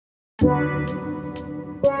Hey guys,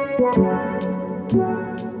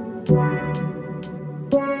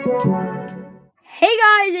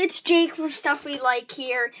 it's Jake from Stuff We Like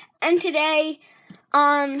here, and today,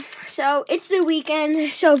 so it's the weekend,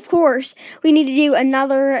 so of course, we need to do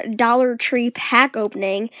another Dollar Tree pack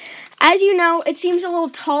opening. As you know, it seems a little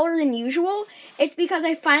taller than usual. It's because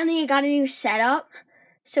I finally got a new setup.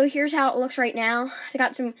 So here's how it looks right now. I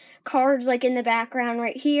got some cards like in the background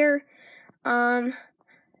right here.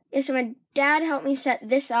 Yeah, so my dad helped me set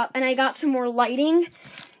this up, and I got some more lighting.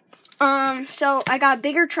 So I got a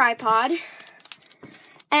bigger tripod.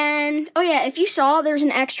 And, oh yeah, if you saw, there's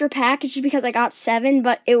an extra pack. It's just because I got 7,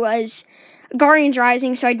 but it was Guardians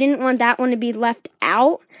Rising, so I didn't want that one to be left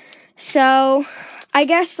out. So, I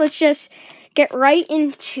guess let's just get right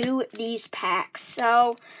into these packs.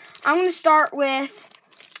 So, I'm going to start with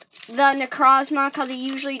the Necrozma, because it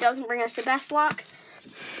usually doesn't bring us the best luck.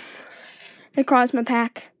 Necrozma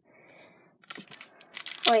pack.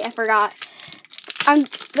 Oh, wait, I forgot.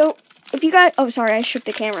 If you guys, oh, sorry, I shook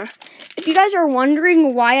the camera. If you guys are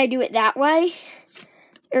wondering why I do it that way,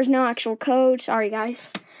 there's no actual code. Sorry,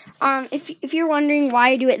 guys. If you're wondering why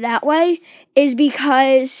I do it that way, is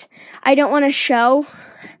because I don't want to show,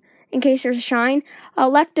 in case there's a shine,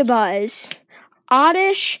 Electabuzz,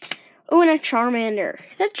 Oddish, and a Charmander.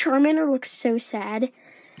 That Charmander looks so sad.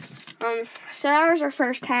 So that was our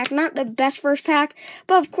first pack. Not the best first pack,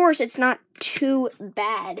 but of course it's not too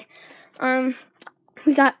bad.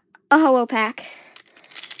 We got a holo pack.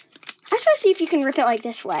 I just want to see if you can rip it like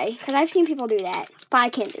this way, because I've seen people do that, but I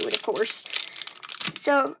can't do it, of course.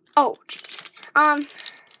 So, oh, jeez.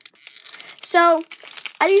 So,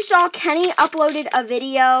 as you saw, Kenny uploaded a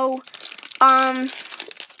video,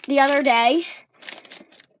 the other day,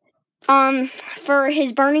 for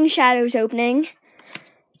his Burning Shadows opening.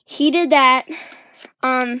 He did that,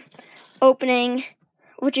 opening,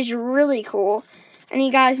 which is really cool, and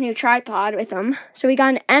he got his new tripod with him. So, we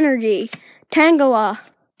got an Energy, Tangela.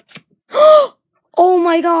 Oh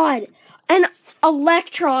my god! An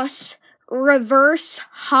Electros reverse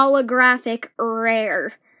holographic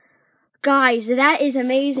rare. Guys, that is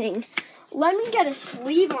amazing. Let me get a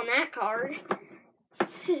sleeve on that card.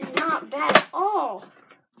 This is not bad at all.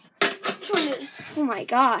 Oh my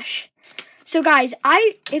gosh. So guys,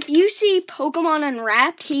 if you see Pokemon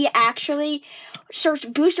Unwrapped, he actually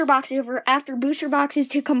searched booster boxes after booster boxes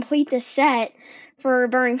to complete the set for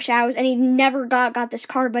Burning Shadows, and he never got this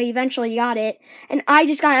card, but he eventually got it. And I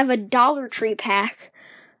just got out of a Dollar Tree pack.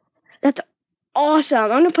 That's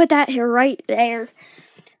awesome. I'm going to put that here right there.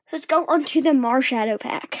 Let's go on to the Marshadow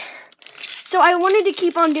pack. So I wanted to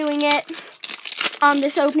keep on doing it,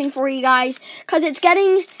 this opening for you guys, because it's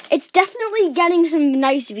definitely getting some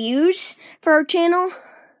nice views for our channel.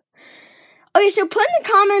 Okay, so put in the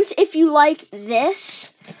comments if you like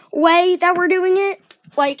this way that we're doing it,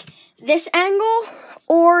 like this angle,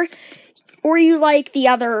 or you like the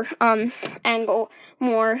other angle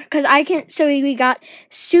more, because so we got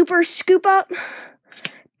Super Scoop Up,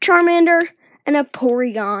 Charmander, and a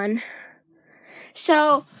Porygon.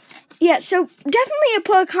 So yeah, so definitely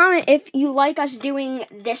put a comment if you like us doing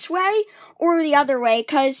this way or the other way,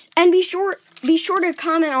 and be sure to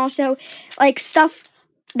comment also like stuff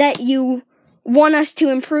that you want us to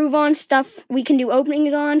improve on, stuff we can do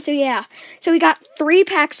openings on. So yeah, so we got 3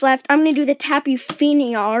 packs left. I'm gonna do the Tapu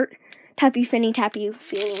Fini art. Tapu Fini,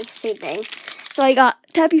 same thing. So I got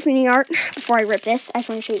Tapu Fini art. Before I rip this, I just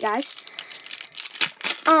want to show you guys.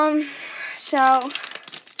 So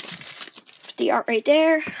the art right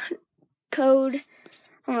there. Code. I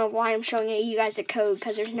don't know why I'm showing you guys the code,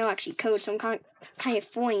 because there's no actually code, so I'm kind of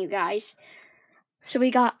fooling you guys. So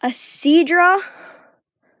we got a Seadra,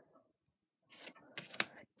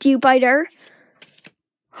 Dewbiter,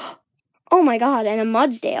 oh my god, and a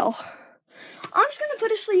Mudsdale. I'm just going to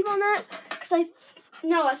put a sleeve on that, because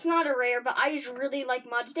no, it's not a rare, but I just really like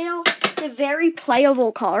Mudsdale. It's a very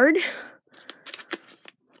playable card.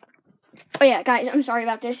 Oh yeah, guys, I'm sorry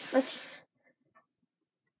about this. Let's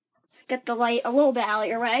get the light a little bit out of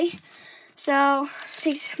your way. So,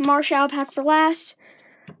 take Marshadow pack for last.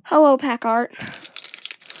 Holo pack art.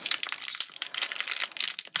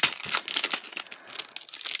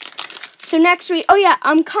 So next week, oh yeah,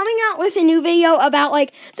 I'm coming out with a new video about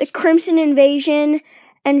like the Crimson Invasion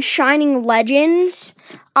and Shining Legends,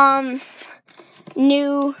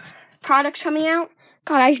 new products coming out.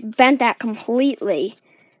 God, I bent that completely.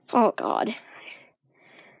 Oh god.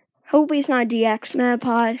 Hopefully it's not a DX,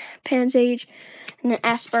 Metapod, Pansage, and then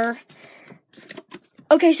Esper.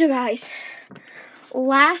 Okay, so guys,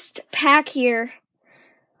 last pack here.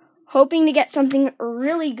 Hoping to get something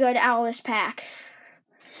really good out of this pack.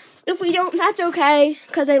 If we don't, that's okay,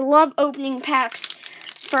 because I love opening packs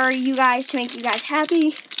for you guys to make you guys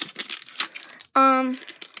happy.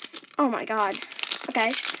 Oh my god. Okay,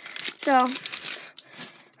 so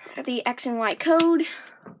the X and Y code.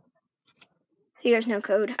 There's no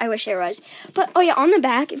code. I wish there was. But, oh yeah, on the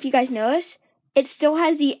back, if you guys notice, it still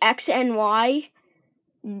has the X and Y,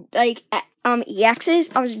 like,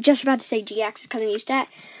 EXs. I was just about to say GXs because I'm used to that.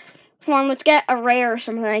 Come on, let's get a rare or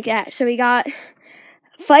something like that. So we got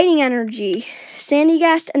Fighting Energy,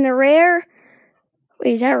 Sandygast, and the rare.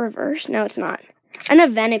 Wait, is that reverse? No, it's not. And a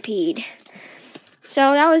Venipede.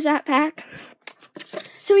 So that was that pack.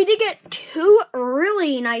 So we did get 2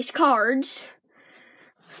 really nice cards.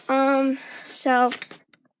 So,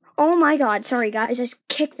 oh my god, sorry guys, I just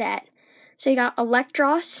kicked that. So you got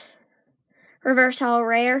Electros, reverse holo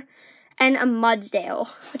rare, and a Mudsdale,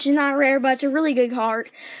 which is not rare, but it's a really good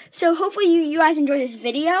card. So hopefully you guys enjoyed this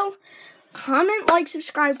video. Comment, like,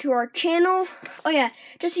 subscribe to our channel. Oh yeah,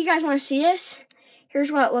 just so you guys want to see this,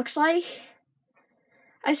 here's what it looks like.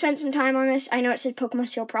 I spent some time on this. I know it said Pokemon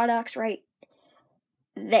Steel products right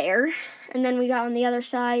there. And then we got on the other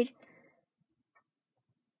side,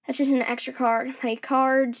 that's just an extra card. My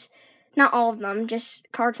cards, not all of them,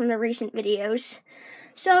 just cards from the recent videos.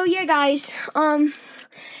 So yeah guys,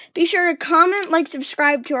 be sure to comment, like,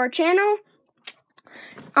 subscribe to our channel.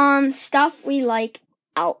 Stuff we like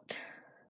out.